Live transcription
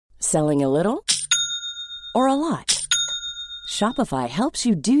Selling a little or a lot? Shopify helps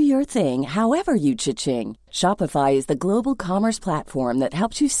you do your thing however you cha-ching. Shopify is the global commerce platform that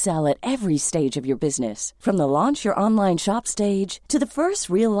helps you sell at every stage of your business. From the launch your online shop stage to the first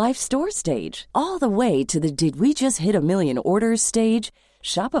real-life store stage, all the way to the did we just hit a million orders stage.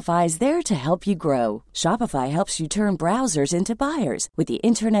 Shopify is there to help you grow. Shopify helps you turn browsers into buyers with the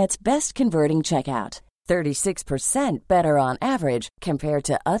internet's best converting checkout. 36% better on average compared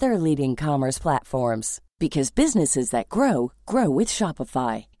to other leading commerce platforms. Because businesses that grow, grow with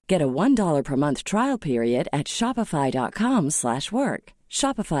Shopify. Get a $1 per month trial period at shopify.com/work.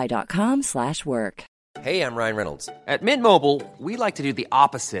 Shopify.com/work. Hey, I'm Ryan Reynolds. At Mint Mobile, we like to do the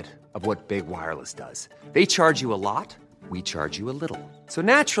opposite of what Big Wireless does. They charge you a lot, we charge you a little. So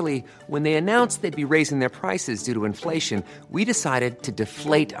naturally, when they announced they'd be raising their prices due to inflation, we decided to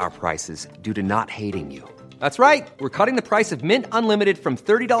deflate our prices due to not hating you. That's right. We're cutting the price of Mint Unlimited from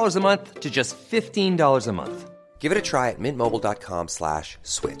 $30 a month to just $15 a month. Give it a try at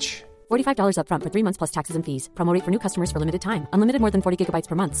mintmobile.com/switch. $45 up front for 3 months plus taxes and fees. Promo rate for new customers for limited time. Unlimited more than 40 gigabytes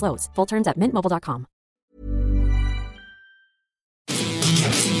per month. Slows full terms at mintmobile.com.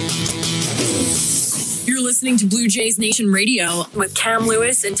 You're listening to Blue Jays Nation Radio with Cam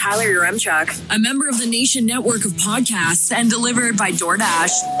Lewis and Tyler Yaremchuk, a member of the Nation network of podcasts and delivered by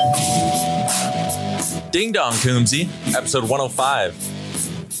DoorDash. Ding dong, Coombsy. Episode 105.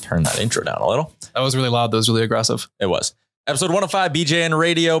 Turn that intro down a little. That was really loud. That was really aggressive. It was. Episode 105, BJN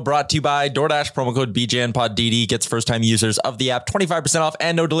Radio, brought to you by DoorDash. Promo code BJNPodDD gets first-time users of the app 25% off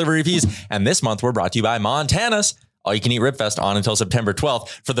and no delivery fees. And this month, we're brought to you by Montana's All-You-Can-Eat Ribfest on until September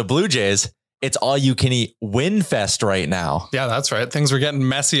 12th. For the Blue Jays, it's all-you-can-eat Winfest right now. Yeah, that's right. Things were getting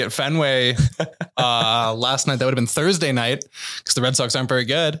messy at Fenway last night. That would have been Thursday night because the Red Sox aren't very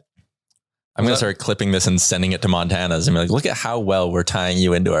good. I'm going to start clipping this and sending it to Montana's and be like, look at how well we're tying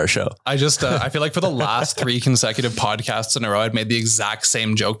you into our show. I feel like for the last 3 consecutive podcasts in a row, I'd made the exact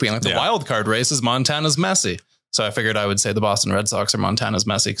same joke being like the wild card race is Montana's messy. So I figured I would say the Boston Red Sox are Montana's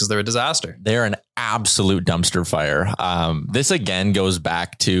messy because they're a disaster. They're an absolute dumpster fire. This again goes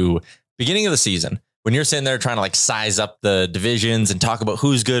back to beginning of the season. When you're sitting there trying to like size up the divisions and talk about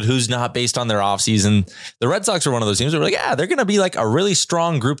who's good, who's not based on their offseason, the Red Sox are one of those teams where we're like, yeah, they're going to be like a really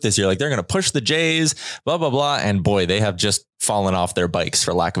strong group this year. Like they're going to push the Jays, blah, blah, blah. And boy, they have just fallen off their bikes,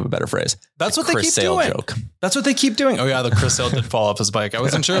 for lack of a better phrase. That's what they keep doing. Joke. That's what they keep doing. Oh yeah, the Chris Sale did fall off his bike. I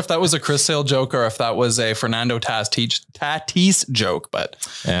wasn't sure if that was a Chris Sale joke or if that was a Fernando Tatis joke, but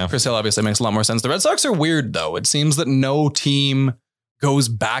yeah. Chris Sale obviously makes a lot more sense. The Red Sox are weird though. It seems that no team goes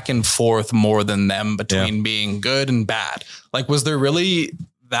back and forth more than them between being good and bad. Like, was there really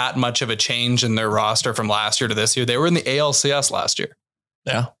that much of a change in their roster from last year to this year? They were in the ALCS last year.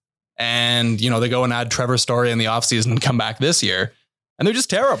 Yeah. And, you know, they go and add Trevor Story in the offseason and come back this year. And they're just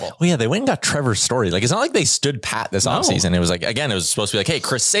terrible. Well, yeah, they went and got Trevor Story. Like, it's not like they stood pat this offseason. It was like, again, it was supposed to be like, hey,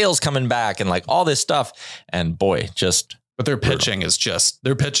 Chris Sale's coming back and like all this stuff. And boy, just... But their pitching is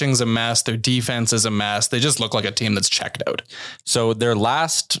their pitching's a mess. Their defense is a mess. They just look like a team that's checked out. So their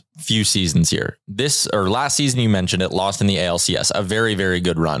last few seasons here, last season, you mentioned it, lost in the ALCS, a very, very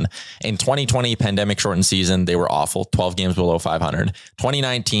good run. In 2020, pandemic shortened season, they were awful. 12 games below 500.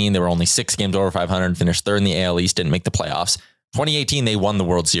 2019, they were only 6 games over 500, finished third in the AL East, didn't make the playoffs. 2018, they won the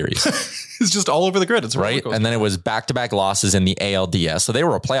World Series. It's just all over the grid. It's right. And then it was back-to-back losses in the ALDS. So they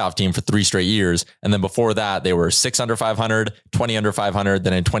were a playoff team for 3 straight years. And then before that, they were 6 under 500, 20 under 500.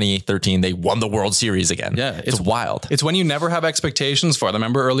 Then in 2013, they won the World Series again. Yeah. It's wild. It's when you never have expectations for them.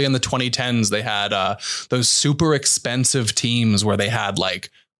 Remember early in the 2010s, they had those super expensive teams where they had like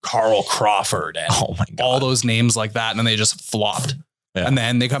Carl Crawford and all those names like that. And then they just flopped. Yeah. And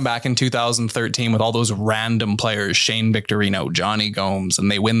then they come back in 2013 with all those random players, Shane Victorino, Johnny Gomes, and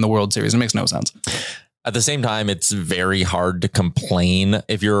they win the World Series. It makes no sense. At the same time, it's very hard to complain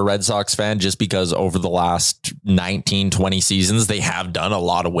if you're a Red Sox fan, just because over the last 19, 20 seasons, they have done a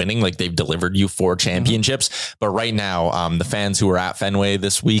lot of winning. Like they've delivered you 4 championships. Mm-hmm. But right now, the fans who were at Fenway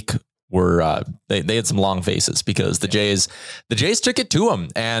this week were they had some long faces because the Jays took it to them.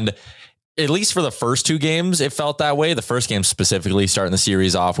 And at least for the first 2 games, it felt that way. The first game specifically starting the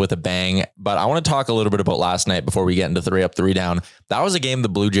series off with a bang. But I want to talk a little bit about last night before we get into 3 up, 3 down. That was a game the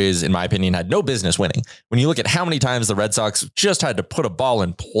Blue Jays, in my opinion, had no business winning. When you look at how many times the Red Sox just had to put a ball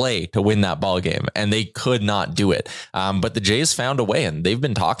in play to win that ball game, and they could not do it. But the Jays found a way, and they've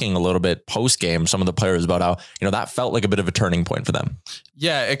been talking a little bit post game, some of the players, about how, that felt like a bit of a turning point for them.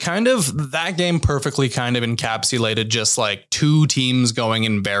 Yeah, that game perfectly kind of encapsulated just like 2 teams going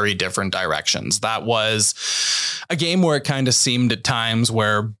in very different directions. That was a game where it kind of seemed at times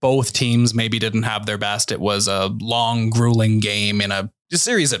where both teams maybe didn't have their best. It was a long, grueling game in a the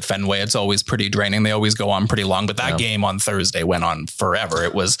series at Fenway, it's always pretty draining. They always go on pretty long, but that game on Thursday went on forever.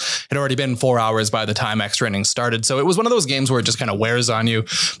 It had already been 4 hours by the time extra innings started. So it was one of those games where it just kind of wears on you.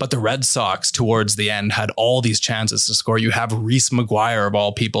 But the Red Sox towards the end had all these chances to score. You have Reese McGuire of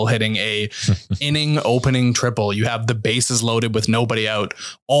all people hitting a inning opening triple. You have the bases loaded with nobody out,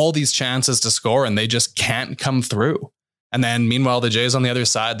 all these chances to score, and they just can't come through. And then meanwhile, the Jays on the other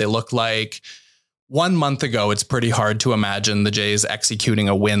side, they look like 1 month ago, it's pretty hard to imagine the Jays executing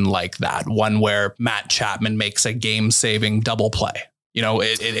a win like that. One where Matt Chapman makes a game-saving double play. You know,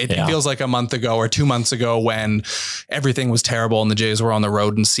 it feels like a month ago or 2 months ago when everything was terrible and the Jays were on the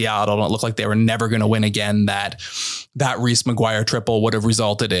road in Seattle and it looked like they were never going to win again. That Reese McGuire triple would have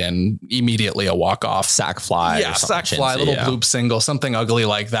resulted in immediately a walk-off. Sack fly. Yeah, sack fly, little bloop single, something ugly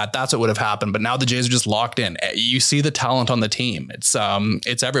like that. That's what would have happened. But now the Jays are just locked in. You see the talent on the team. It's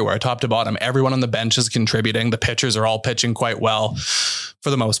everywhere, top to bottom. Everyone on the bench is contributing. The pitchers are all pitching quite well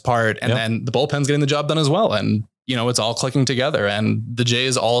for the most part. And then the bullpen's getting the job done as well. And you know, it's all clicking together, and the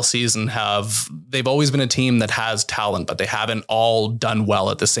Jays all season they've always been a team that has talent, but they haven't all done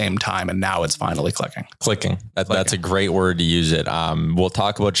well at the same time. And now it's finally clicking. That's a great word to use it. We'll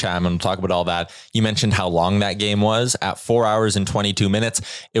talk about Chapman. We'll talk about all that. You mentioned how long that game was at 4 hours and 22 minutes.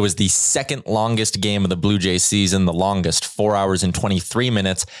 It was the second longest game of the Blue Jays season, the longest 4 hours and 23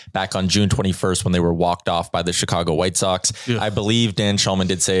 minutes back on June 21st when they were walked off by the Chicago White Sox. Yeah. I believe Dan Shulman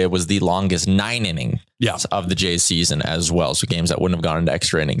did say it was the longest 9 inning of the Jays season as well. So games that wouldn't have gone into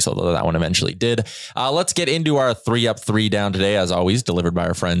extra innings, although that one eventually did. Let's get into our 3 up, 3 down today, as always, delivered by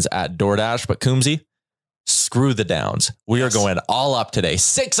our friends at DoorDash. But Coombsy, screw the downs. We are going all up today.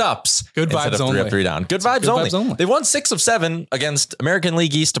 6 ups. Good vibes only. 3 up, 3 down. Good vibes only. They've won 6 of 7 against American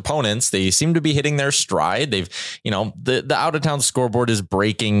League East opponents. They seem to be hitting their stride. They've, the out of town scoreboard is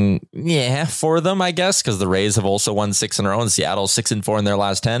breaking, for them, I guess, because the Rays have also won 6 in a row and Seattle 6-4 in their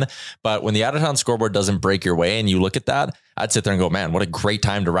last 10. But when the out of town scoreboard doesn't break your way and you look at that, I'd sit there and go, man, what a great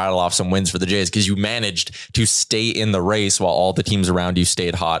time to rattle off some wins for the Jays, because you managed to stay in the race while all the teams around you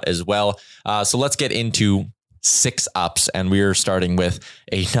stayed hot as well. So let's get into 6 ups, and we are starting with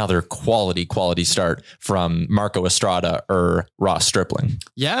another quality start from Marco Estrada or Ross Stripling.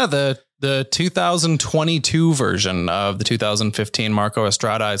 Yeah, the 2022 version of the 2015 Marco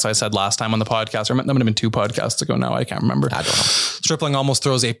Estrada, as I said last time on the podcast, or that might have been 2 podcasts ago now, I can't remember. I don't know. Stripling almost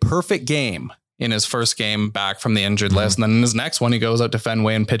throws a perfect game in his first game back from the injured list. And then in his next one, he goes out to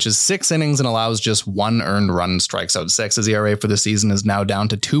Fenway and pitches 6 innings and allows just 1 earned run, strikes out 6. His ERA for the season is now down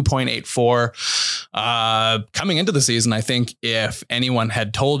to 2.84. Coming into the season, I think if anyone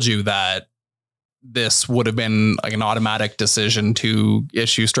had told you that this would have been like an automatic decision to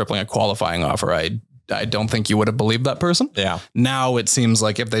issue Stripling a qualifying offer, I don't think you would have believed that person. Yeah. Now it seems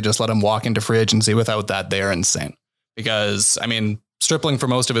like if they just let him walk into free agency without that, they are insane. Because, I mean, Stripling for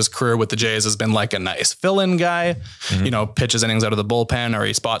most of his career with the Jays has been like a nice fill-in guy, pitches innings out of the bullpen or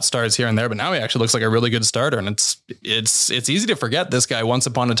he spot starts here and there. But now he actually looks like a really good starter. And it's easy to forget this guy once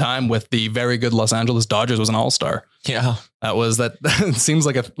upon a time with the very good Los Angeles Dodgers was an all-star. Yeah. It seems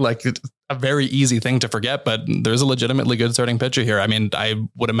like a very easy thing to forget, but there's a legitimately good starting pitcher here. I mean, I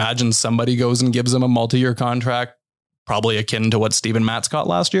would imagine somebody goes and gives him a multi-year contract, probably akin to what Steven Matz got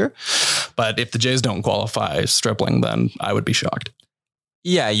last year. But if the Jays don't qualify Stripling, then I would be shocked.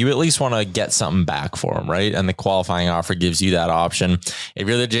 Yeah, you at least want to get something back for him, right? And the qualifying offer gives you that option. If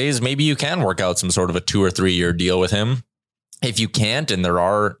you're the Jays, maybe you can work out some sort of a 2 or 3 year deal with him. If you can't, and there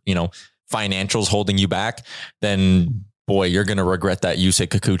are, financials holding you back, then boy, you're going to regret that Yusei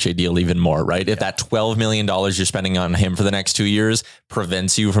Kikuchi deal even more, right? If that $12 million you're spending on him for the next 2 years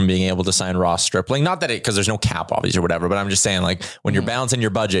prevents you from being able to sign Ross Stripling, not that because there's no cap obviously or whatever, but I'm just saying, like, when you're balancing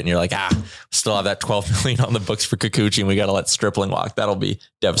your budget and you're like, still have that $12 million on the books for Kikuchi and we got to let Stripling walk, that'll be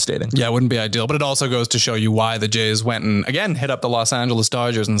devastating. Yeah, it wouldn't be ideal, but it also goes to show you why the Jays went and again hit up the Los Angeles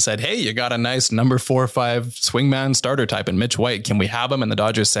Dodgers and said, hey, you got a nice number 4 or 5 swingman starter type in Mitch White. Can we have him? And the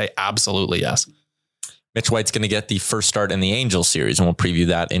Dodgers say, absolutely yes. Mitch White's going to get the first start in the Angels series, and we'll preview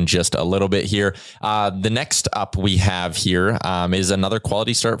that in just a little bit here. The next up we have here is another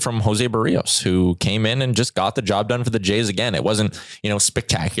quality start from Jose Barrios, who came in and just got the job done for the Jays again. It wasn't,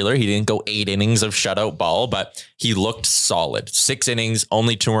 spectacular. He didn't go 8 innings of shutout ball, but he looked solid. 6 innings,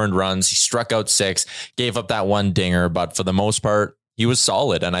 only 2 earned runs. He struck out 6, gave up that 1 dinger, but for the most part, he was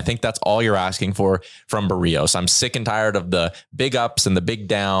solid. And I think that's all you're asking for from Barrios. I'm sick and tired of the big ups and the big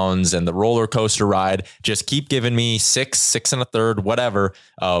downs and the roller coaster ride. Just keep giving me 6, 6 1/3, whatever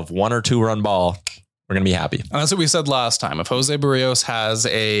of 1 or 2 run ball. We're going to be happy. And that's what we said last time. If Jose Barrios has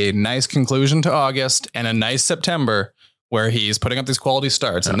a nice conclusion to August and a nice September, where he's putting up these quality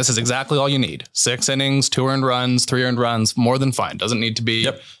starts. And this is exactly all you need. 6 innings, 2 earned runs, 3 earned runs, more than fine. Doesn't need to be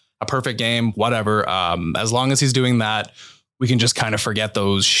a perfect game, whatever. As long as he's doing that, we can just kind of forget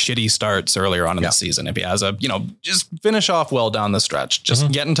those shitty starts earlier on in the season. If he has just finish off well down the stretch,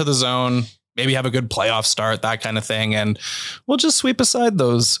 just get into the zone, maybe have a good playoff start, that kind of thing. And we'll just sweep aside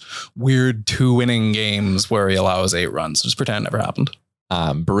those weird 2-inning games where he allows 8 runs. Just pretend it never happened.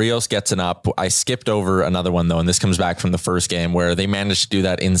 Barrios gets an up. I skipped over another one though, and this comes back from the first game where they managed to do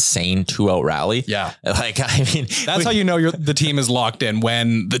that insane 2-out rally. Yeah. That's how you know the team is locked in,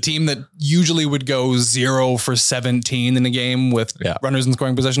 when the team that usually would go 0 for 17 in a game with runners in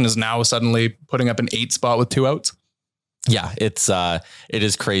scoring position is now suddenly putting up an 8 spot with 2 outs. Yeah, it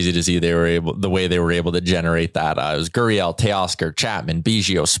is crazy to see the way they were able to generate that. It was Gurriel, Teoscar, Chapman,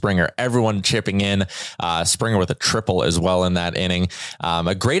 Biggio, Springer, everyone chipping in. Springer with a triple as well in that inning.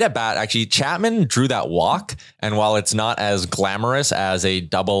 A great at bat. Actually, Chapman drew that walk, and while it's not as glamorous as a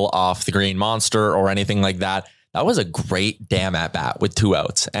double off the green monster or anything like that, that was a great damn at bat with 2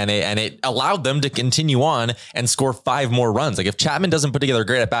 outs, and it allowed them to continue on and score 5 more runs. Like if Chapman doesn't put together a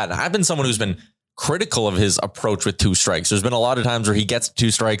great at bat, and I've been someone who's been critical of his approach with 2 strikes. There's been a lot of times where he gets 2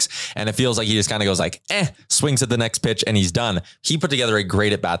 strikes and it feels like he just kind of goes like, swings at the next pitch and he's done. He put together a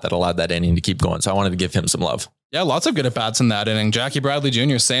great at bat that allowed that inning to keep going. So I wanted to give him some love. Yeah, lots of good at bats in that inning. Jackie Bradley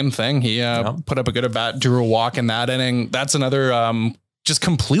Jr., same thing. He put up a good at bat, drew a walk in that inning. That's another just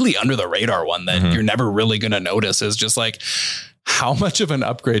completely under the radar one that you're never really going to notice, is just like how much of an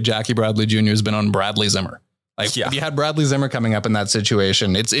upgrade Jackie Bradley Jr. has been on Bradley Zimmer. If you had Bradley Zimmer coming up in that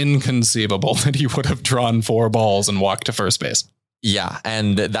situation, it's inconceivable that he would have drawn 4 balls and walked to first base. Yeah.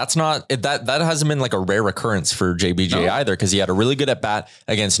 And that's not that hasn't been like a rare occurrence for JBJ either, because he had a really good at bat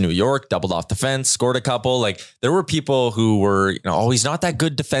against New York, doubled off the fence, scored a couple. Like there were people who were, he's not that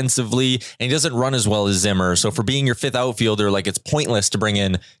good defensively and he doesn't run as well as Zimmer. So for being your 5th outfielder, like it's pointless to bring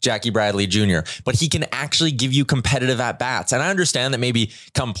in Jackie Bradley Jr., but he can actually give you competitive at bats. And I understand that maybe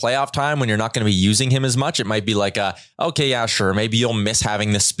come playoff time when you're not going to be using him as much, it might be like, sure. Maybe you'll miss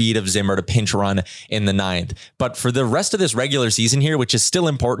having the speed of Zimmer to pinch run in the 9th. But for the rest of this regular season here, which is still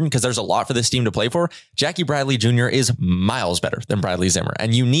important because there's a lot for this team to play for, Jackie Bradley Jr. is miles better than Bradley Zimmer,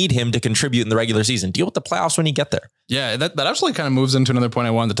 and you need him to contribute in the regular season. Deal with the playoffs when you get there. Yeah, that actually kind of moves into another point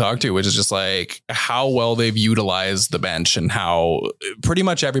I wanted to talk to, which is just like how well they've utilized the bench and how pretty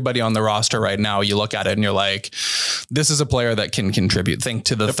much everybody on the roster right now, you look at it and you're like, this is a player that can contribute. Think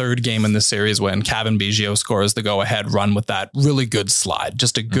to the 3rd game in the series when Cavan Biggio scores the go-ahead run with that really good slide,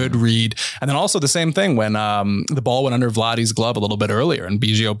 just a good read. And then also the same thing when the ball went under Vladdy's glove a little bit earlier and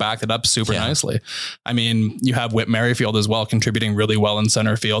Biggio backed it up super nicely. I mean, you have Whit Merrifield as well, contributing really well in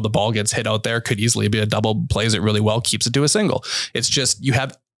center field. The ball gets hit out there, could easily be a double, plays it really well, keeps it to a single. It's just, you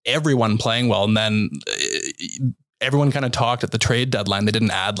have everyone playing well. And then everyone kind of talked at the trade deadline. They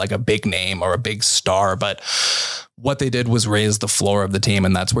didn't add like a big name or a big star, but what they did was raise the floor of the team.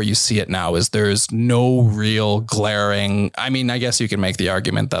 And that's where you see it now, is there's no real glaring. I mean, I guess you can make the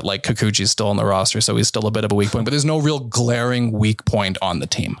argument that like Kikuchi's still on the roster, so he's still a bit of a weak point, but there's no real glaring weak point on the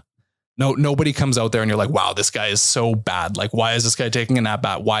team. Nobody comes out there and you're like, wow, this guy is so bad. Like, why is this guy taking an at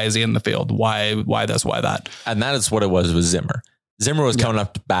bat? Why is he in the field? Why this? Why that? And that is what it was with Zimmer. Zimmer was coming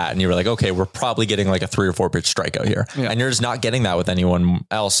up to bat and you were like, okay, we're probably getting like a 3 or 4 pitch strikeout here. Yeah. And you're just not getting that with anyone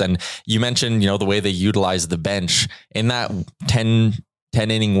else. And you mentioned, the way they utilize the bench in that 10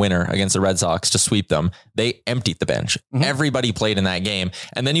 inning winner against the Red Sox to sweep them. They emptied the bench. Everybody played in that game.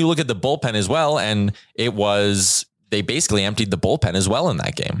 And then you look at the bullpen as well. And they basically emptied the bullpen as well in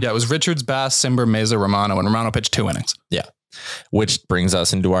that game. Yeah, it was Richards, Bass, Simber, Meza, Romano, and Romano pitched 2 innings. Yeah. Which brings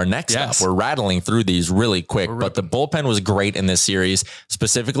us into our next step. We're rattling through these really quick, but the bullpen was great in this series,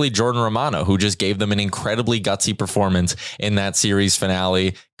 specifically Jordan Romano, who just gave them an incredibly gutsy performance in that series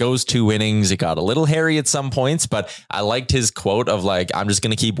finale. Goes 2 innings. It got a little hairy at some points, but I liked his quote of like, I'm just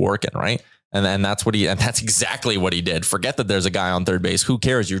going to keep working, right? And that's exactly what he did. Forget that there's a guy on third base. Who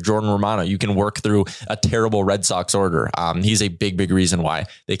cares? You're Jordan Romano. You can work through a terrible Red Sox order. He's a big reason why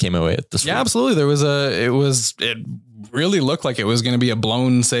they came away with this. Yeah, absolutely. It really looked like it was going to be a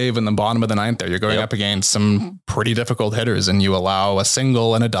blown save in the bottom of the 9th there. You're going up against some pretty difficult hitters and you allow a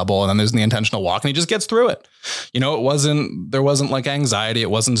single and a double, and then there's the intentional walk and he just gets through it. There wasn't like anxiety. It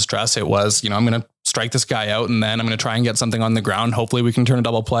wasn't stress. It was, I'm going to strike this guy out and then I'm going to try and get something on the ground. Hopefully we can turn a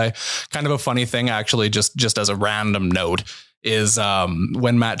double play. Kind of a funny thing, actually, just as a random note, is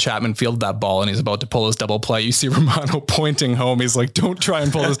when Matt Chapman fielded that ball and he's about to pull his double play, you see Romano pointing home. He's like, don't try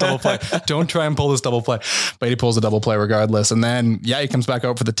and pull this double play. Don't try and pull this double play. But he pulls a double play regardless. And then, he comes back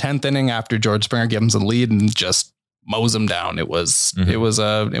out for the 10th inning after George Springer gives him the lead and just mows him down. It was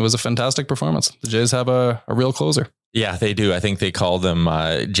a fantastic performance. The Jays have a real closer. Yeah, they do. I think they called him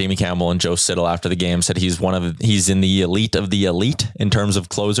Jamie Campbell and Joe Siddle after the game said he's in the elite of the elite in terms of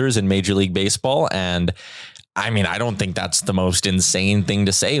closers in Major League Baseball. And I mean, I don't think that's the most insane thing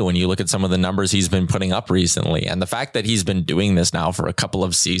to say when you look at some of the numbers he's been putting up recently. And the fact that he's been doing this now for a couple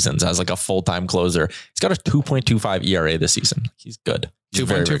of seasons as like a full-time closer, he's got a 2.25 ERA this season. He's good.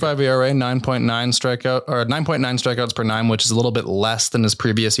 2.25 ERA, 9.9 strikeouts per 9, which is a little bit less than his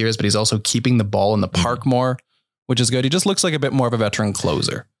previous years, but he's also keeping the ball in the park more, which is good. He just looks like a bit more of a veteran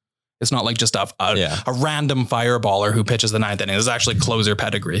closer. It's not like just a random fireballer who pitches the 9th inning. There's actually closer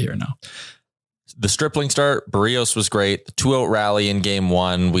pedigree here now. The Stripling start, Barrios was great. The 2-out rally in game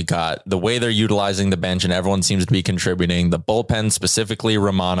 1. We got the way they're utilizing the bench and everyone seems to be contributing. The bullpen, specifically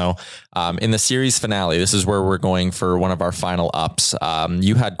Romano. In the series finale, this is where we're going for one of our final ups.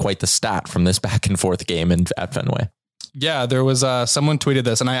 You had quite the stat from this back and forth game at Fenway. Yeah, there was someone tweeted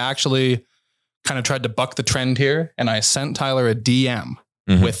this and I actually kind of tried to buck the trend here. And I sent Tyler a DM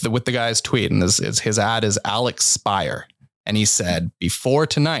with the guy's tweet. And his ad is Alex Spire. And he said, before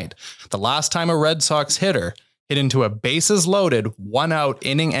tonight, the last time a Red Sox hitter hit into a bases loaded 1-out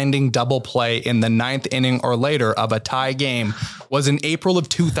inning-ending double play in the 9th inning or later of a tie game was in April of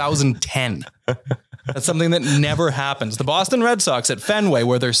 2010. That's something that never happens. The Boston Red Sox at Fenway,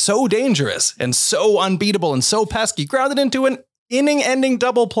 where they're so dangerous and so unbeatable and so pesky, grounded into an inning-ending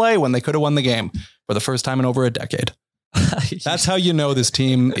double play when they could have won the game for the first time in over a decade. That's how you know this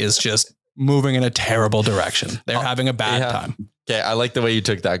team is just moving in a terrible direction. They're having a bad time. Okay, I like the way you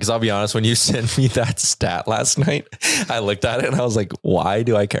took that because I'll be honest, when you sent me that stat last night, I looked at it and I was like, why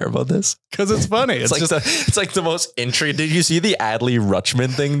do I care about this? Because it's funny. It's like the most intrigue. Did you see the Adley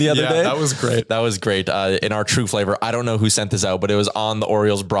Rutschman thing the other day? That was great. That was great. In our True Flavor, I don't know who sent this out, but it was on the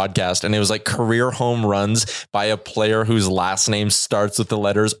Orioles broadcast and it was like career home runs by a player whose last name starts with the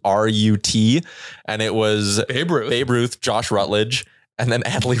letters R-U-T. And it was Babe Ruth, Josh Rutledge. And then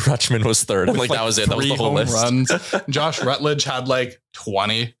Adley Rutschman was third. And that was it. That was the whole list. Runs. Josh Rutledge had like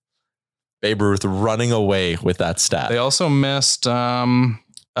 20. Babe Ruth running away with that stat. They also missed, I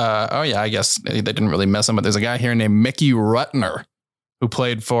guess they didn't really miss him, but there's a guy here named Mickey Rutner who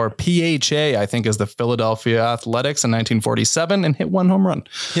played for PHA, I think is the Philadelphia Athletics in 1947 and hit 1 home run.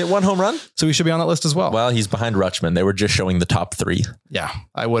 Hit 1 home run? So he should be on that list as well. Well, he's behind Rutschman. They were just showing the top 3. Yeah,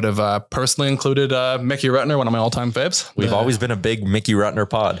 I would have personally included Mickey Rutner, one of my all-time faves. We've always been a big Mickey Rutner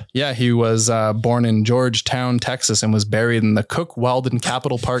pod. Yeah, he was born in Georgetown, Texas, and was buried in the Cook Weldon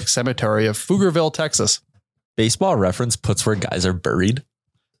Capitol Park Cemetery of Pflugerville, Texas. Baseball Reference puts where guys are buried?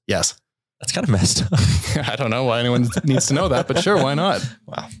 Yes. That's kind of messed up. I don't know why anyone needs to know that, but sure, why not?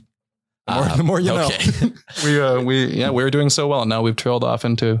 Wow. The more you know. We were doing so well. Now we've trailed off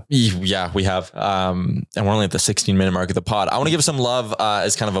into. Yeah, we have. And we're only at the 16-minute mark of the pod. I want to give some love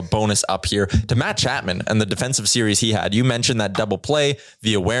as kind of a bonus up here to Matt Chapman and the defensive series he had. You mentioned that double play,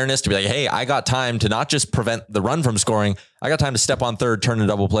 the awareness to be like, hey, I got time to not just prevent the run from scoring. I got time to step on third, turn a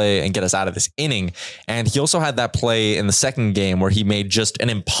double play and get us out of this inning. And he also had that play in the second game where he made just an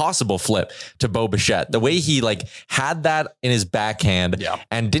impossible flip to Bo Bichette. The way he had that in his backhand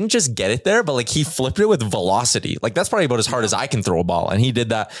and didn't just get it there, but he flipped it with velocity. That's probably about as hard as I can throw a ball. And he did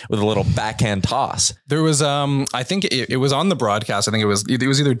that with a little backhand toss. There was, I think it was on the broadcast. I think it was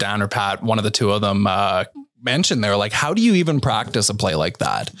either Dan or Pat, one of the two of them, mentioned there, how do you even practice a play like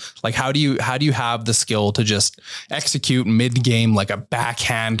that? How do you have the skill to just execute mid game like a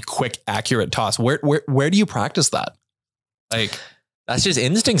backhand, quick, accurate toss? Where do you practice that? That's just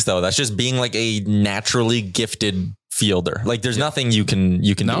instincts, though. That's just being a naturally gifted fielder. There's nothing you can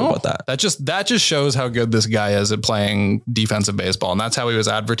do about that. That just shows how good this guy is at playing defensive baseball, and that's how he was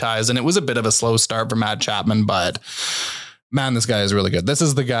advertised. And it was a bit of a slow start for Matt Chapman, but. Man, this guy is really good. This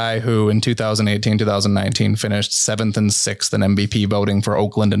is the guy who in 2018, 2019 finished 7th and 6th in MVP voting for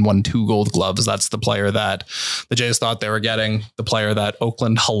Oakland and won 2 Gold Gloves. That's the player that the Jays thought they were getting, the player that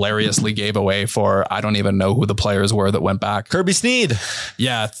Oakland hilariously gave away for, I don't even know who the players were that went back. Kirby Snead.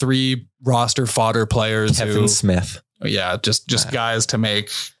 Yeah, 3 roster fodder players. Kevin Smith. Yeah, just guys to make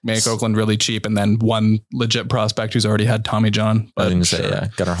Oakland really cheap, and then one legit prospect who's already had Tommy John. But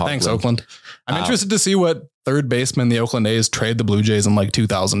Gunnar Hoffman. Thanks, Oakland. I'm interested to see what third baseman the Oakland A's trade the Blue Jays in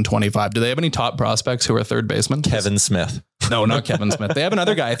 2025. Do they have any top prospects who are third basemen? Kevin Smith. No, not Kevin Smith. They have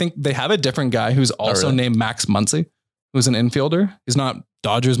another guy. I think they have a different guy who's also named Max Muncy, who's an infielder. He's not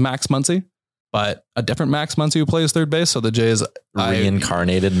Dodgers Max Muncy, but a different Max Muncy who plays third base. So the Jays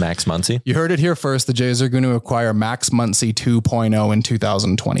reincarnated Max Muncy. You heard it here first. The Jays are going to acquire Max Muncy 2.0 in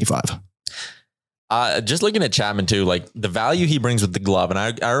 2025. Just looking at Chapman too, the value he brings with the glove.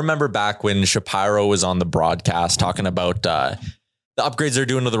 And I remember back when Shapiro was on the broadcast talking about the upgrades they're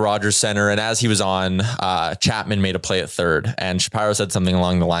doing to the Rogers Center. And as he was on, Chapman made a play at third, and Shapiro said something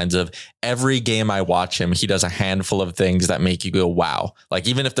along the lines of, every game I watch him, he does a handful of things that make you go, wow. Like,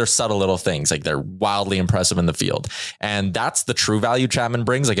 even if they're subtle little things, like they're wildly impressive in the field. And that's the true value Chapman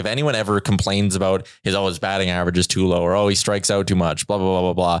brings. Like, if anyone ever complains about his batting average is too low, or, he strikes out too much, blah, blah,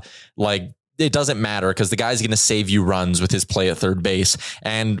 blah, blah, blah. Like, it doesn't matter because the guy's going to save you runs with his play at third base.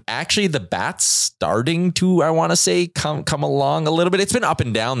 And actually the bat's starting to, I want to say, come along a little bit. It's been up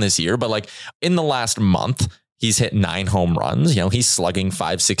and down this year, but like in the last month, he's hit 9 home runs. He's slugging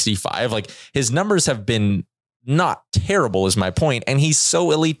 565. Like, his numbers have been not terrible is my point. And he's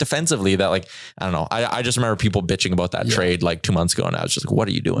so elite defensively that, like, I don't know. I just remember people bitching about that trade like 2 months ago. And I was just like, what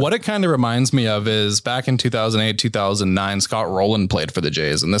are you doing? What it kind of reminds me of is back in 2008, 2009, Scott Rowland played for the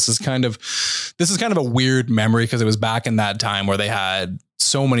Jays. And this is kind of a weird memory because it was back in that time where they had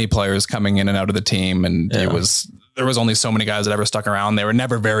so many players coming in and out of the team. And there was only so many guys that ever stuck around. They were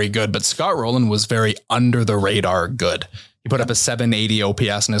never very good, but Scott Rowland was very under the radar good. He put up a 780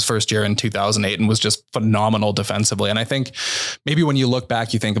 OPS in his first year in 2008 and was just phenomenal defensively. And I think maybe when you look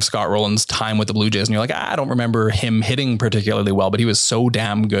back, you think of Scott Rowland's time with the Blue Jays and you're like, I don't remember him hitting particularly well, but he was so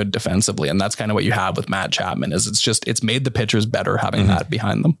damn good defensively. And that's kind of what you have with Matt Chapman is it's made the pitchers better having that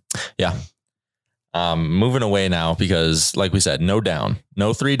behind them. Yeah. Moving away now because, like we said, no down,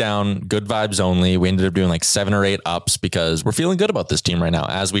 no 3 down, good vibes only. We ended up doing like 7 or 8 ups because we're feeling good about this team right now,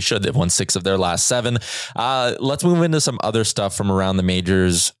 as we should. They've won 6 of their last 7. Let's move into some other stuff from around the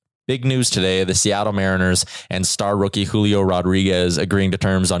majors. Big news today, the Seattle Mariners and star rookie Julio Rodriguez agreeing to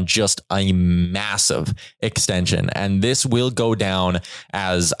terms on just a massive extension. And this will go down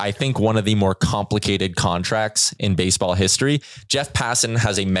as, I think, one of the more complicated contracts in baseball history. Jeff Passan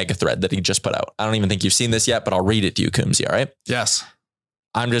has a mega thread that he just put out. I don't even think you've seen this yet, but I'll read it to you, Coombsy, all right? Yes.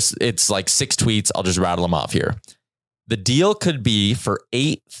 It's like 6 tweets. I'll just rattle them off here. The deal could be for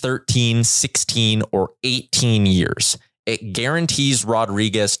 8, 13, 16, or 18 years. It guarantees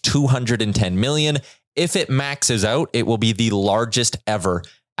Rodriguez $210 million. If it maxes out, it will be the largest ever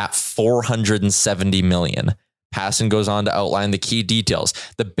at $470 million. Passan goes on to outline the key details.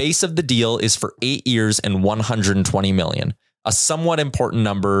 The base of the deal is for 8 years and $120 million. A somewhat important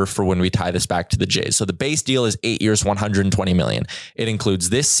number for when we tie this back to the Jays. So the base deal is 8 years, $120 million. It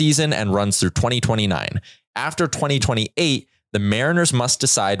includes this season and runs through 2029. After 2028, the Mariners must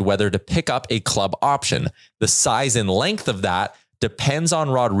decide whether to pick up a club option. The size and length of that depends on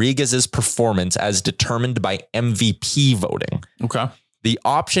Rodriguez's performance as determined by MVP voting. Okay. The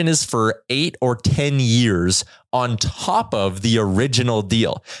option is for 8 or 10 years on top of the original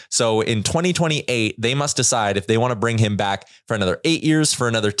deal. So in 2028, they must decide if they want to bring him back for another 8 years, for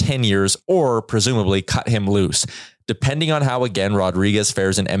another 10 years, or presumably cut him loose. Depending on how, again, Rodriguez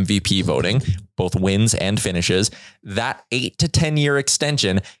fares in MVP voting, both wins and finishes, that 8 to 10 year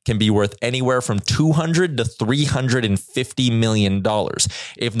extension can be worth anywhere from $200 to $350 million.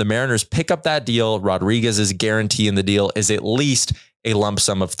 If the Mariners pick up that deal, Rodriguez's guarantee in the deal is at least a lump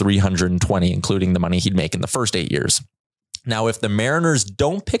sum of $320, including the money he'd make in the first 8 years. Now, if the Mariners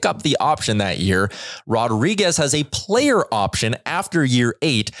don't pick up the option that year, Rodriguez has a player option after year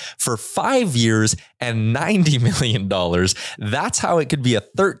 8 for 5 years and $90 million. That's how it could be a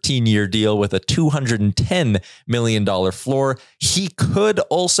 13-year deal with a $210 million floor. He could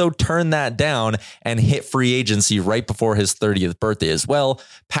also turn that down and hit free agency right before his 30th birthday as well.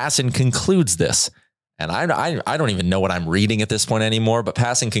 Passan concludes this. And I don't even know what I'm reading at this point anymore, but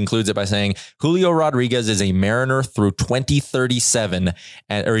Passan concludes it by saying Julio Rodriguez is a Mariner through 2037.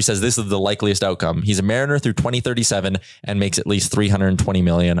 Or he says this is the likeliest outcome. He's a Mariner through 2037 and makes at least $320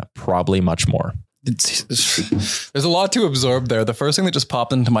 million, probably much more. There's a lot to absorb there. The first thing that just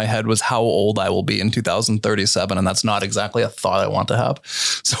popped into my head was how old I will be in 2037, and that's not exactly a thought I want to have.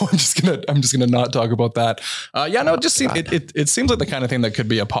 So I'm just gonna not talk about that. It seems like the kind of thing that could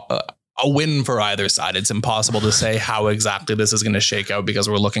be a win for either side. It's impossible to say how exactly this is going to shake out because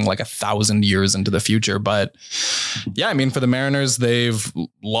we're looking like 1,000 years into the future. But yeah, I mean, for the Mariners, they've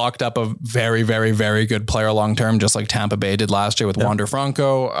locked up a very, very, very good player long term, just like Tampa Bay did last year with Wander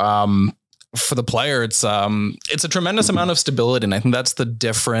Franco. For the player, it's a tremendous amount of stability. And I think that's the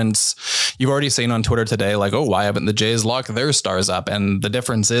difference. You've already seen on Twitter today, like, oh, why haven't the Jays locked their stars up? And the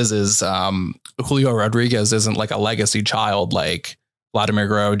difference is Julio Rodriguez isn't like a legacy child like Vladimir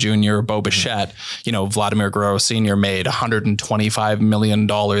Guerrero Jr., Bo Bichette. Vladimir Guerrero Sr. made $125 million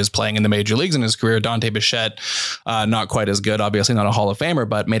playing in the major leagues in his career. Dante Bichette, not quite as good, obviously not a Hall of Famer,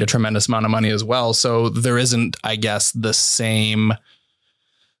 but made a tremendous amount of money as well. So there isn't, I guess, the same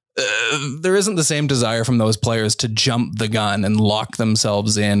desire from those players to jump the gun and lock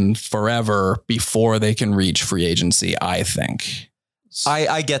themselves in forever before they can reach free agency, I think.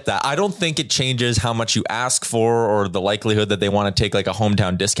 I get that. I don't think it changes how much you ask for or the likelihood that they want to take like a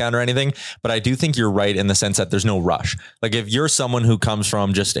hometown discount or anything. But I do think you're right in the sense that there's no rush. Like if you're someone who comes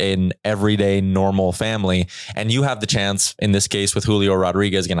from just an everyday normal family and you have the chance, in this case with Julio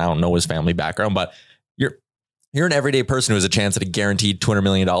Rodriguez, again, I don't know his family background, but you're an everyday person who has a chance at a guaranteed $200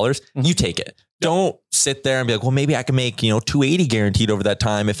 million. You take it. Don't sit there and be like, well, maybe I can make, 280 guaranteed over that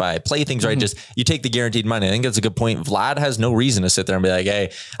time if I play things right. Just you take the guaranteed money. I think that's a good point. Vlad has no reason to sit there and be like, hey,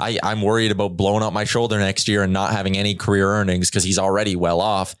 I'm worried about blowing out my shoulder next year and not having any career earnings because he's already well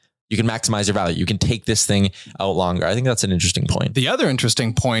off. You can maximize your value. You can take this thing out longer. I think that's an interesting point. The other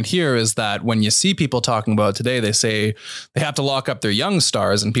interesting point here is that when you see people talking about it today, they say they have to lock up their young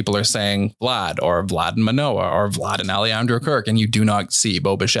stars and people are saying Vlad or Vlad and Manoah or Vlad and Alejandro Kirk. And you do not see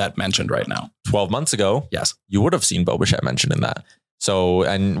Bo Bichette mentioned right now. 12 months ago, yes, you would have seen Bo Bichette mentioned in that. So,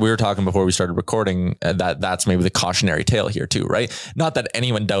 and we were talking before we started recording that's maybe the cautionary tale here too, right? Not that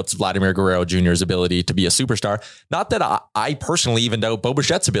anyone doubts Vladimir Guerrero Jr.'s ability to be a superstar. Not that I personally even doubt Bo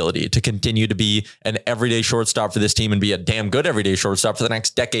Bichette's ability to continue to be an everyday shortstop for this team and be a damn good everyday shortstop for the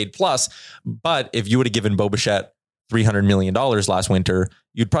next decade plus. But if you would have given Bo Bichette $300 million last winter,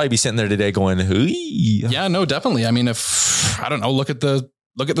 you'd probably be sitting there today going, hey. Yeah, no, definitely. I mean, if I don't know, look at the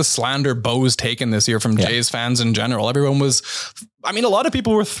slander Bo's taken this year from Jays fans in general. Everyone was, a lot of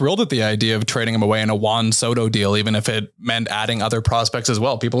people were thrilled at the idea of trading him away in a Juan Soto deal, even if it meant adding other prospects as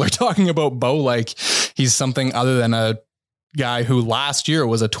well. People are talking about Bo like he's something other than a guy who last year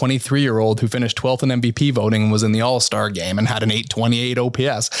was a 23-year-old who finished 12th in MVP voting and was in the All-Star game and had an 828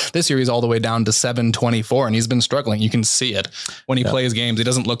 OPS. This year he's all the way down to 724 and he's been struggling. You can see it when he plays games. He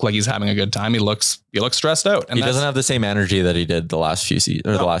doesn't look like he's having a good time. He looks stressed out. And he doesn't have the same energy that he did the last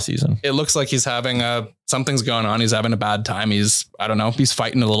season. It looks like he's having something's going on. He's having a bad time. He's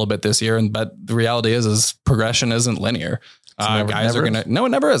fighting a little bit this year. But the reality is progression isn't linear. Guys are going to, no, it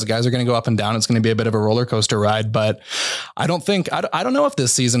never is. Guys are going to go up and down. It's going to be a bit of a roller coaster ride, but I don't know if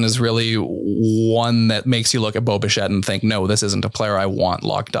this season is really one that makes you look at Bo Bichette and think, no, this isn't a player I want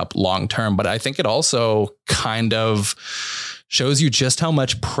locked up long-term. But I think it also kind of shows you just how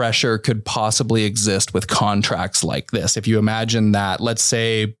much pressure could possibly exist with contracts like this. If you imagine that, let's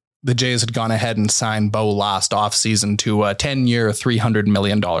say the Jays had gone ahead and signed Bo last offseason to a 10-year, $300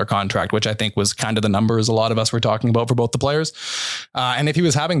 million contract, which I think was kind of the numbers a lot of us were talking about for both the players. And if he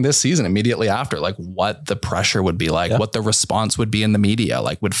was having this season immediately after, like what the pressure would be like, what the response would be in the media,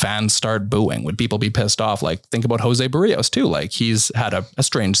 like would fans start booing? Would people be pissed off? Like think about Jose Barrios too. Like he's had a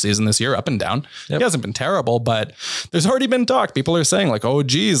strange season this year, up and down. He hasn't been terrible, but there's already been talk. People are saying like, oh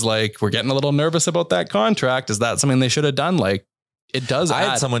geez, like we're getting a little nervous about that contract. Is that something they should have done? Like, it does. I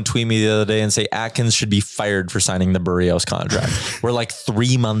had someone tweet me the other day and say Atkins should be fired for signing the Barrios contract. We're like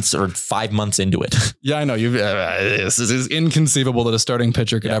 3 months or 5 months into it. Yeah, I know. This is inconceivable that a starting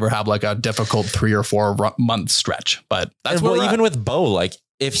pitcher could ever have like a difficult 3 or 4 month stretch. But that's even with Bo, like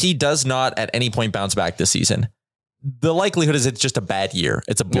if he does not at any point bounce back this season, the likelihood is it's just a bad year.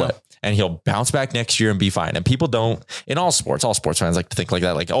 It's a blip and he'll bounce back next year and be fine. And people don't, in all sports fans like to think like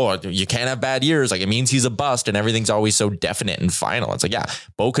that. Like, oh, you can't have bad years. Like it means he's a bust and everything's always so definite and final. It's like, yeah,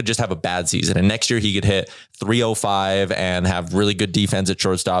 Bo could just have a bad season. And next year he could hit 305 and have really good defense at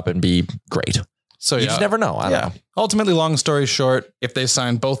shortstop and be great. So you just never know. I don't know. Ultimately, long story short, if they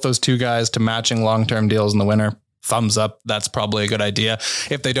sign both those two guys to matching long-term deals in the winter, thumbs up. That's probably a good idea.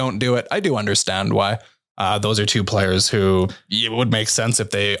 If they don't do it, I do understand why. Those are two players who it would make sense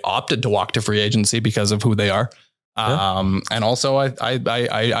if they opted to walk to free agency because of who they are. And also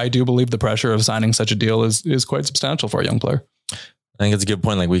I do believe the pressure of signing such a deal is quite substantial for a young player. I think it's a good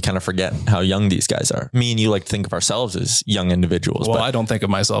point. Like we kind of forget how young these guys are. Me and you like to think of ourselves as young individuals. Well, I don't think of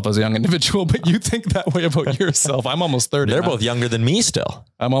myself as a young individual, but you think that way about yourself. I'm almost 30. They're both younger than me still.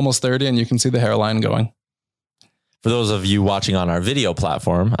 I'm almost 30 and you can see the hairline going. For those of you watching on our video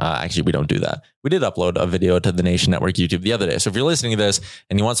platform, actually, we don't do that. We did upload a video to the Nation Network YouTube the other day. So if you're listening to this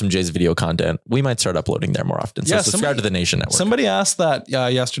and you want some Jays video content, we might start uploading there more often. So subscribe to the Nation Network. Somebody asked that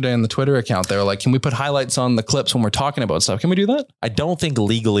yesterday in the Twitter account. They were like, can we put highlights on the clips when we're talking about stuff? Can we do that? I don't think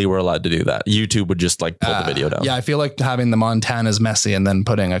legally we're allowed to do that. YouTube would just like pull the video down. Yeah, I feel like having the Montana's Messi and then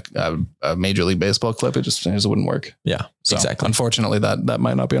putting a Major League Baseball clip, it just wouldn't work. Yeah, so exactly. Unfortunately, that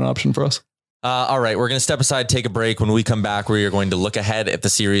might not be an option for us. All right, we're going to step aside, take a break. When we come back, we are going to look ahead at the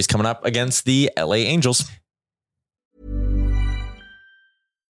series coming up against the LA Angels.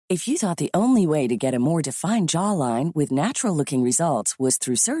 If you thought the only way to get a more defined jawline with natural-looking results was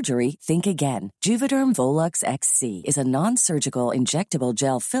through surgery, think again. Juvederm Volux XC is a non-surgical injectable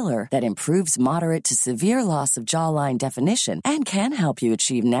gel filler that improves moderate to severe loss of jawline definition and can help you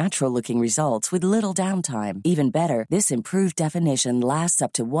achieve natural-looking results with little downtime. Even better, this improved definition lasts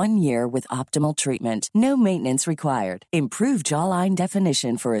up to 1 year with optimal treatment. No maintenance required. Improve jawline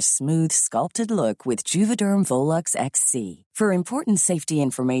definition for a smooth, sculpted look with Juvederm Volux XC. For important safety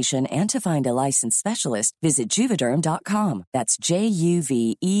information and to find a licensed specialist, visit Juvederm.com. That's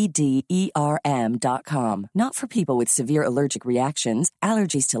Juvederm.com. Not for people with severe allergic reactions,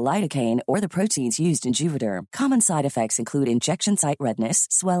 allergies to lidocaine, or the proteins used in Juvederm. Common side effects include injection site redness,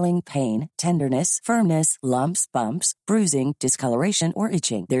 swelling, pain, tenderness, firmness, lumps, bumps, bruising, discoloration, or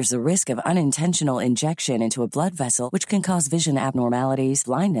itching. There's a risk of unintentional injection into a blood vessel, which can cause vision abnormalities,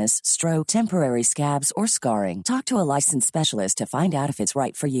 blindness, stroke, temporary scabs, or scarring. Talk to a licensed specialist to find out if it's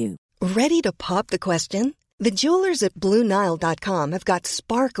right for you. Ready to pop the question? The jewelers at BlueNile.com have got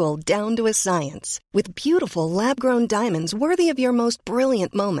sparkle down to a science with beautiful lab-grown diamonds worthy of your most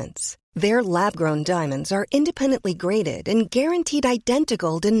brilliant moments. Their lab-grown diamonds are independently graded and guaranteed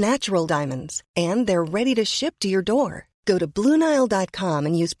identical to natural diamonds, and they're ready to ship to your door. Go to BlueNile.com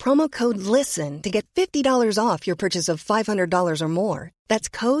and use promo code LISTEN to get $50 off your purchase of $500 or more. That's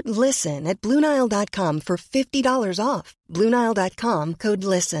code LISTEN at BlueNile.com for $50 off. BlueNile.com, code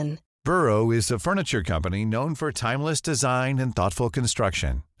LISTEN. Burrow is a furniture company known for timeless design and thoughtful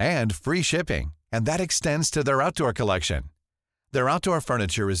construction, and free shipping, and that extends to their outdoor collection. Their outdoor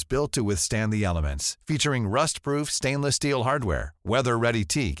furniture is built to withstand the elements, featuring rust-proof stainless steel hardware, weather-ready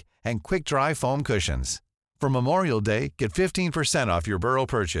teak, and quick-dry foam cushions. For Memorial Day, get 15% off your Burrow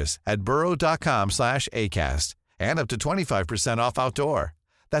purchase at burrow.com/ACAST and up to 25% off outdoor.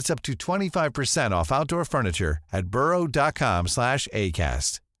 That's up to 25% off outdoor furniture at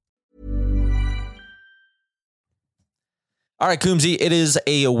burrow.com/ACAST. All right, Coombsy, it is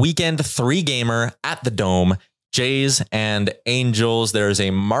a weekend 3-gamer at the Dome. Jays and Angels. There's a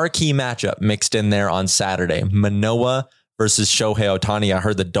marquee matchup mixed in there on Saturday. Manoah versus Shohei Ohtani. I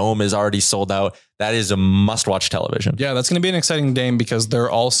heard the Dome is already sold out. That is a must-watch television. Yeah, that's going to be an exciting game because they're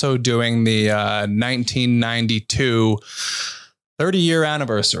also doing the 1992 30-year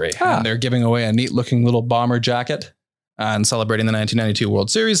anniversary. And they're giving away a neat-looking little bomber jacket and celebrating the 1992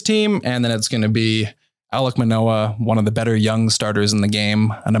 World Series team. And then it's going to be Alek Manoah, one of the better young starters in the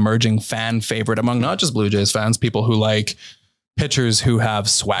game, an emerging fan favorite among not just Blue Jays fans, people who like pitchers who have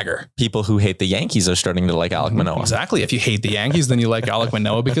swagger. People who hate the Yankees are starting to like Alek Manoah. Exactly. If you hate the Yankees, then you like Alek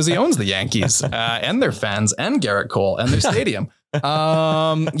Manoah because he owns the Yankees and their fans and Garrett Cole and their stadium.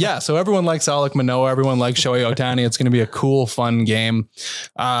 So everyone likes Alek Manoah. Everyone likes Shohei Ohtani. It's going to be a cool, fun game.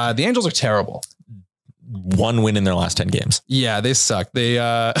 The Angels are terrible. 1 win in their last 10 games. Yeah, they suck. They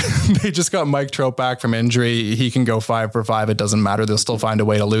they just got Mike Trout back from injury. He can go 5 for 5. It doesn't matter. They'll still find a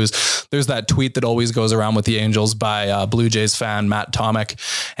way to lose. There's that tweet that always goes around with the Angels by Blue Jays fan Matt Tomic.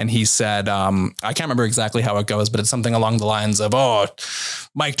 And he said, I can't remember exactly how it goes, but it's something along the lines of,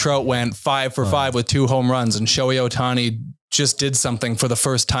 Mike Trout went 5 for 5 with 2 home runs and Shohei Ohtani just did something for the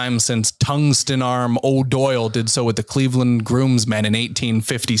first time since Tungsten Arm O'Doyle did so with the Cleveland Groomsmen in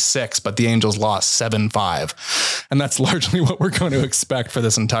 1856, but the Angels lost 7-5. And that's largely what we're going to expect for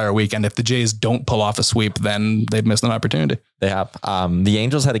this entire weekend. If the Jays don't pull off a sweep, then they've missed an opportunity. They have. The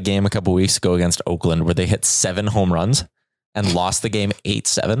Angels had a game a couple weeks ago against Oakland where they hit 7 home runs and lost the game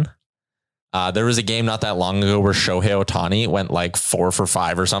 8-7. There was a game not that long ago where Shohei Ohtani went like 4 for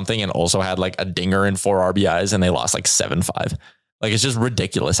 5 or something and also had like a dinger and 4 RBIs and they lost like 7-5. Like, it's just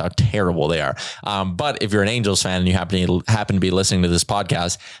ridiculous how terrible they are. But if you're an Angels fan and you happen to be listening to this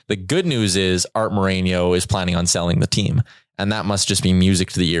podcast, the good news is Art Moreno is planning on selling the team. And that must just be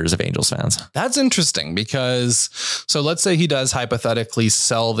music to the ears of Angels fans. That's interesting because, so let's say he does hypothetically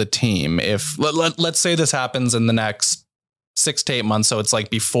sell the team. If let's say this happens in the next 6 to 8 months. So it's like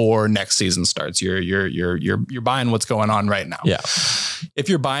before next season starts, you're buying what's going on right now. Yeah. If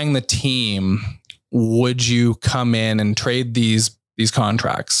you're buying the team, would you come in and trade these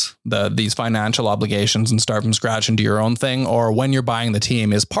contracts, these financial obligations and start from scratch and do your own thing? Or when you're buying the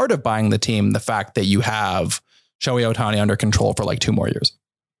team, is part of buying the team the fact that you have Shohei Ohtani under control for like 2 more years?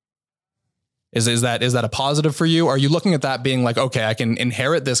 Is that a positive for you? Are you looking at that being like, okay, I can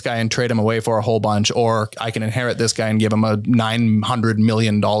inherit this guy and trade him away for a whole bunch, or I can inherit this guy and give him a $900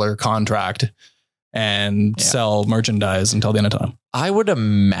 million contract and sell merchandise until the end of time? I would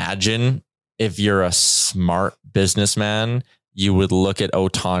imagine if you're a smart businessman, you would look at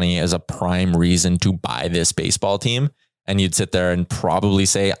Ohtani as a prime reason to buy this baseball team. and you'd sit there and probably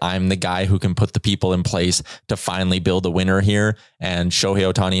say, I'm the guy who can put the people in place to finally build a winner here. And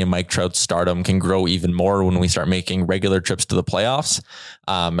Shohei Ohtani and Mike Trout's stardom can grow even more when we start making regular trips to the playoffs.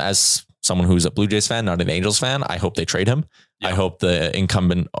 As someone who's a Blue Jays fan, not an Angels fan, I hope they trade him. Yeah. I hope the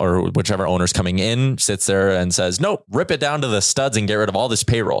incumbent or whichever owner's coming in sits there and says, nope, rip it down to the studs and get rid of all this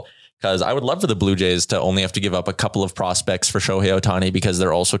payroll. Because I would love for the Blue Jays to only have to give up a couple of prospects for Shohei Ohtani because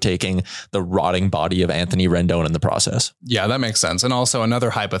they're also taking the rotting body of Anthony Rendon in the process. Yeah, that makes sense. And also another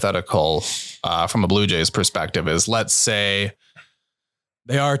hypothetical from a Blue Jays perspective is, let's say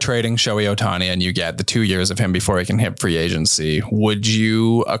they are trading Shohei Ohtani and you get the 2 years of him before he can hit free agency. Would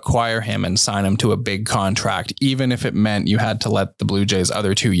you acquire him and sign him to a big contract, even if it meant you had to let the Blue Jays'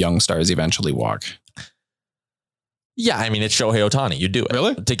 other two young stars eventually walk? Yeah, I mean, it's Shohei Ohtani. You do it.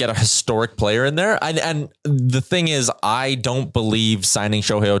 Really? To get a historic player in there. And the thing is, I don't believe signing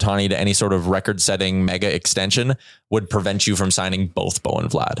Shohei Ohtani to any sort of record-setting mega extension would prevent you from signing both Bo and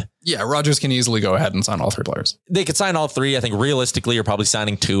Vlad. Yeah, Rogers can easily go ahead and sign all three players. They could sign all three. I think realistically, you're probably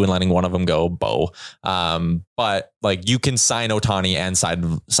signing two and letting one of them go, Bo. But like, you can sign Ohtani and sign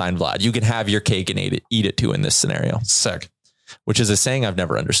Vlad. You can have your cake and eat it too in this scenario. Sick. Which is a saying I've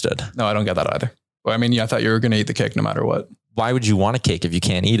never understood. No, I don't get that either. Well, I mean, I thought you were going to eat the cake no matter what. Why would you want a cake if you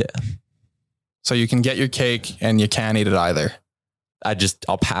can't eat it? So you can get your cake and you can't eat it either.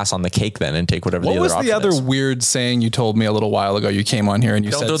 I'll pass on the cake then and take whatever the other option is. What was the other weird saying you told me a little while ago? You came on here and you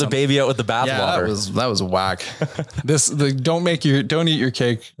said, don't throw the baby out with the bathwater. Yeah, that was whack. Don't eat your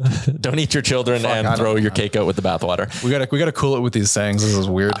cake. Don't eat your children and throw your cake out with the bathwater. We gotta cool it with these sayings. This is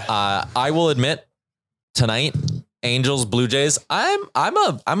weird. I will admit, tonight, Angels, Blue Jays, I'm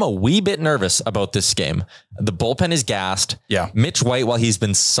a wee bit nervous about this game. The bullpen is gassed. Yeah. Mitch White, while he's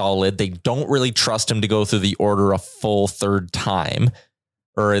been solid, they don't really trust him to go through the order a full third time.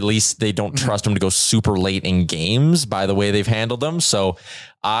 Or at least they don't trust him to go super late in games by the way they've handled them. So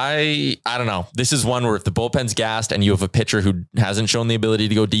I don't know. This is one where if the bullpen's gassed and you have a pitcher who hasn't shown the ability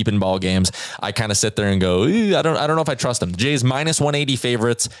to go deep in ball games, I kind of sit there and go, I don't know if I trust him. The Jays minus 180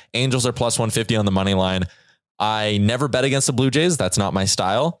 favorites. Angels are plus 150 on the money line. I never bet against the Blue Jays. That's not my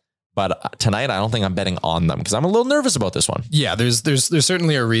style. But tonight, I don't think I'm betting on them because I'm a little nervous about this one. Yeah, there's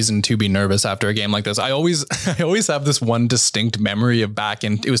certainly a reason to be nervous after a game like this. I always have this one distinct memory of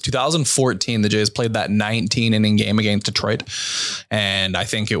it was 2014. The Jays played that 19 inning game against Detroit. And I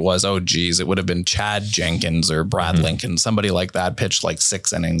think it would have been Chad Jenkins or Brad Lincoln. Somebody like that pitched like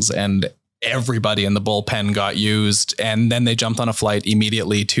 6 innings and everybody in the bullpen got used. And then they jumped on a flight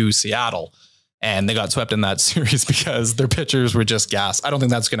immediately to Seattle. And they got swept in that series because their pitchers were just gas. I don't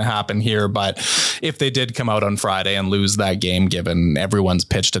think that's going to happen here. But if they did come out on Friday and lose that game, given everyone's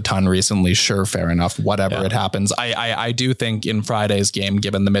pitched a ton recently, sure, fair enough, whatever it happens. I do think in Friday's game,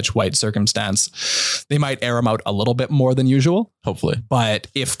 given the Mitch White circumstance, they might air him out a little bit more than usual. Hopefully. But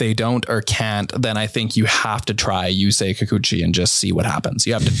if they don't or can't, then I think you have to try Yusei Kikuchi and just see what happens.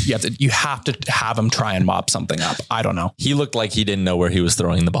 You have to have him try and mop something up. I don't know. He looked like he didn't know where he was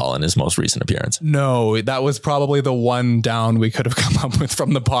throwing the ball in his most recent appearance. No, that was probably the one down we could have come up with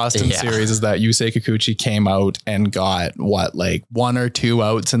from the Boston series is that Yusei Kikuchi came out and got 1 or 2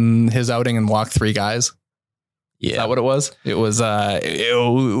 outs in his outing and walked 3 guys. Yeah. Is that what it was? It was,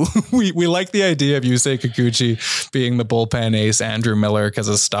 we like the idea of Yusei Kikuchi being the bullpen ace, Andrew Miller, because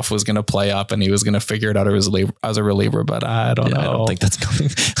his stuff was going to play up and he was going to figure it out as a reliever, but I don't know. I don't think that's coming.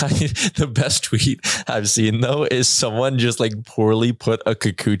 The best tweet I've seen though is someone just like poorly put a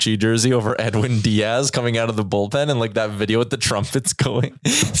Kikuchi jersey over Edwin Diaz coming out of the bullpen and like that video with the trumpets going.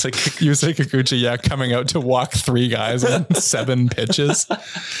 It's like Yusei Kikuchi, coming out to walk 3 guys in 7 pitches.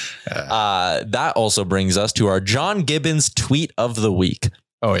 That also brings us to our John Gibbons tweet of the week.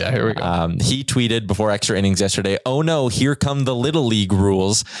 Oh yeah, here we go. He tweeted before extra innings yesterday, "Oh no, here come the little league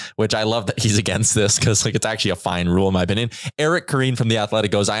rules," which I love that he's against this because it's actually a fine rule in my opinion. Eric Kareen from The Athletic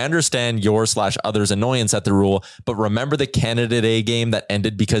goes, "I understand your/others annoyance at the rule, but remember the Canada Day game that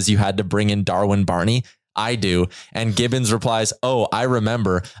ended because you had to bring in Darwin Barney? I do." And Gibbons replies, "Oh, I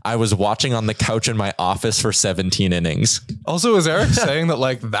remember. I was watching on the couch in my office for 17 innings. Also, is Eric saying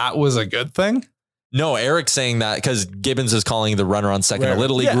that that was a good thing? No, Eric's saying that because Gibbons is calling the runner on second a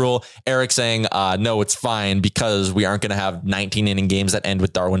little league rule. Eric's saying, no, it's fine because we aren't going to have 19 inning games that end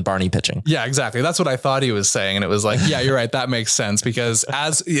with Darwin Barney pitching. Yeah, exactly. That's what I thought he was saying. And it was like, yeah, you're right. That makes sense because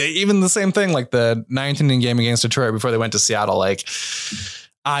even the same thing, like the 19 inning game against Detroit before they went to Seattle,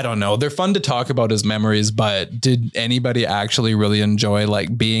 I don't know. They're fun to talk about as memories, but did anybody actually really enjoy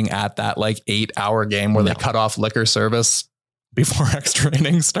being at that 8-hour game where they cut off liquor service before extra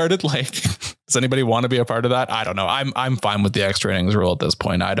innings started? Does anybody want to be a part of that? I don't know. I'm fine with the extra innings rule at this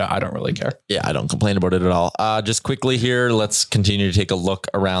point. I don't really care. Yeah, I don't complain about it at all. Just quickly here, let's continue to take a look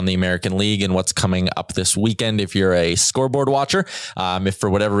around the American League and what's coming up this weekend. If you're a scoreboard watcher, if for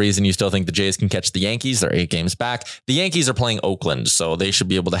whatever reason you still think the Jays can catch the Yankees, they're 8 games back. The Yankees are playing Oakland, so they should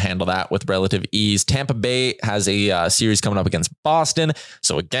be able to handle that with relative ease. Tampa Bay has a series coming up against Boston,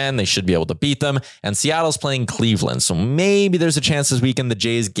 so again, they should be able to beat them. And Seattle's playing Cleveland, so maybe there's a chance this weekend the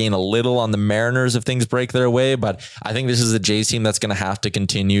Jays gain a little on the Mariners if things break their way, but I think this is a Jays team that's going to have to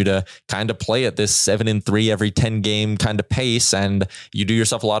continue to kind of play at this 7-3 every 10 game kind of pace, and you do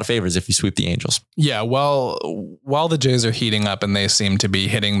yourself a lot of favors if you sweep the Angels. Yeah, well, while the Jays are heating up and they seem to be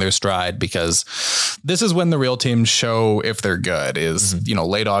hitting their stride, because this is when the real teams show if they're good, is,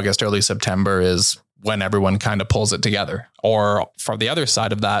 late August, early September is when everyone kind of pulls it together. Or from the other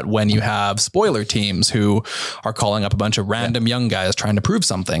side of that, when you have spoiler teams who are calling up a bunch of random young guys trying to prove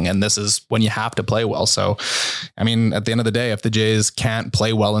something. And this is when you have to play well. So, I mean, at the end of the day, if the Jays can't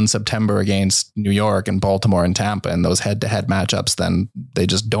play well in September against New York and Baltimore and Tampa and those head-to-head matchups, then they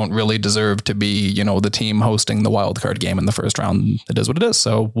just don't really deserve to be, the team hosting the wild card game in the first round. It is what it is.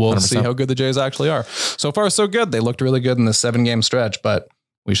 So we'll 100%. See how good the Jays actually are. So far, so good. They looked really good in the 7-game stretch, but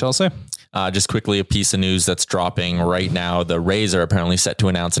we shall see. Just quickly, a piece of news that's dropping right now. The Rays are apparently set to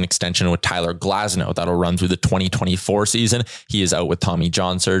announce an extension with Tyler Glasnow that'll run through the 2024 season. He is out with Tommy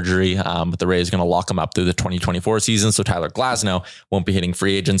John surgery, but the Rays are going to lock him up through the 2024 season. So Tyler Glasnow won't be hitting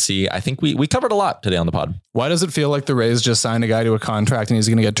free agency. I think we covered a lot today on the pod. Why does it feel like the Rays just signed a guy to a contract and he's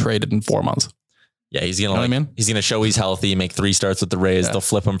going to get traded in 4 months? Yeah, he's gonna he's gonna show he's healthy, make 3 starts with the Rays. Yeah. They'll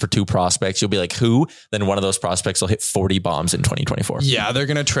flip him for 2 prospects. You'll be like, who? Then one of those prospects will hit 40 bombs in 2024. Yeah, they're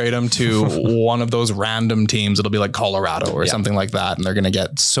gonna trade him to one of those random teams. It'll be like Colorado or something like that, and they're gonna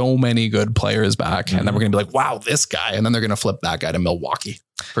get so many good players back, and then we're gonna be like, wow, this guy, and then they're gonna flip that guy to Milwaukee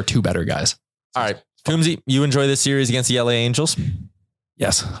for 2 better guys. All right, Coombsy, you enjoy this series against the LA Angels?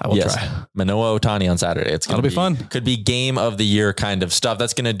 Yes, I will try. Manoah Ohtani on Saturday. It'll be fun. Could be game of the year kind of stuff.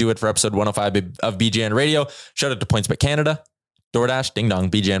 That's going to do it for episode 105 of BGN Radio. Shout out to PointsBet Canada, DoorDash, Ding Dong,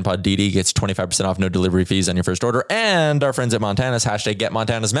 BGN Pod DD gets 25% off, no delivery fees on your first order. And our friends at Montana's,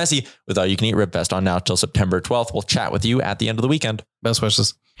 #GetMontana's with all you can eat rib fest on now till September 12th. We'll chat with you at the end of the weekend. Best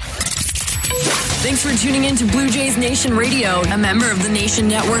wishes. Thanks for tuning in to Blue Jays Nation Radio, a member of the Nation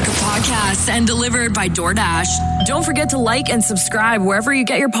Network of podcasts and delivered by DoorDash. Don't forget to like and subscribe wherever you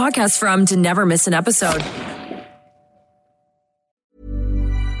get your podcasts from to never miss an episode.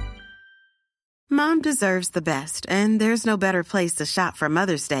 Mom deserves the best, and there's no better place to shop for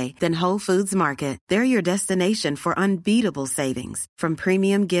Mother's Day than Whole Foods Market. They're your destination for unbeatable savings, from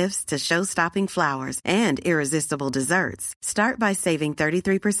premium gifts to show-stopping flowers and irresistible desserts. Start by saving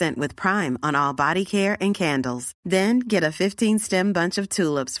 33% with Prime on all body care and candles. Then get a 15-stem bunch of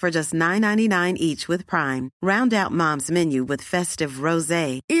tulips for just $9.99 each with Prime. Round out Mom's menu with festive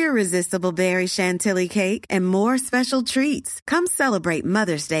rosé, irresistible berry chantilly cake, and more special treats. Come celebrate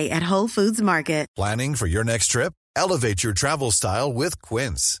Mother's Day at Whole Foods Market. Planning for your next trip? Elevate your travel style with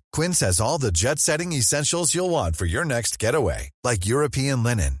Quince. Quince has all the jet-setting essentials you'll want for your next getaway, like European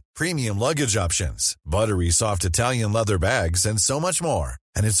linen, premium luggage options, buttery soft Italian leather bags, and so much more.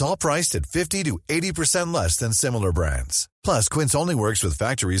 And it's all priced at 50 to 80% less than similar brands. Plus, Quince only works with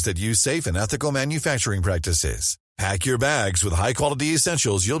factories that use safe and ethical manufacturing practices. Pack your bags with high-quality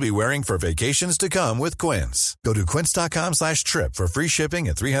essentials you'll be wearing for vacations to come with Quince. Go to quince.com/trip for free shipping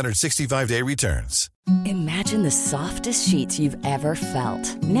and 365-day returns. Imagine the softest sheets you've ever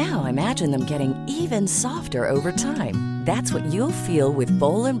felt. Now imagine them getting even softer over time. That's what you'll feel with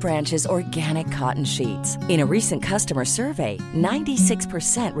Boll & Branch's organic cotton sheets. In a recent customer survey,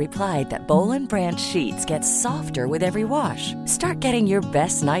 96% replied that Boll & Branch sheets get softer with every wash. Start getting your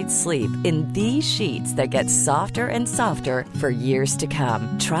best night's sleep in these sheets that get softer and softer for years to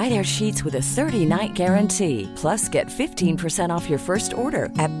come. Try their sheets with a 30-night guarantee. Plus, get 15% off your first order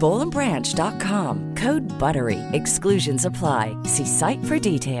at bollandbranch.com. Code BUTTERY. Exclusions apply. See site for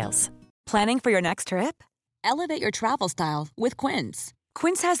details. Planning for your next trip? Elevate your travel style with Quince.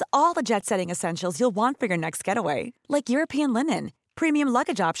 Quince has all the jet-setting essentials you'll want for your next getaway, like European linen, premium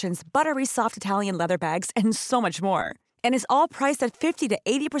luggage options, buttery soft Italian leather bags, and so much more. And is all priced at 50 to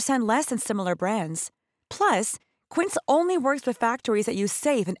 80% less than similar brands. Plus, Quince only works with factories that use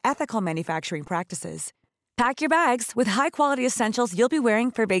safe and ethical manufacturing practices. Pack your bags with high-quality essentials you'll be wearing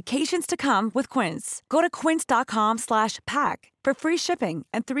for vacations to come with Quince. Go to quince.com/pack for free shipping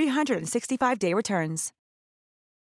and 365-day returns.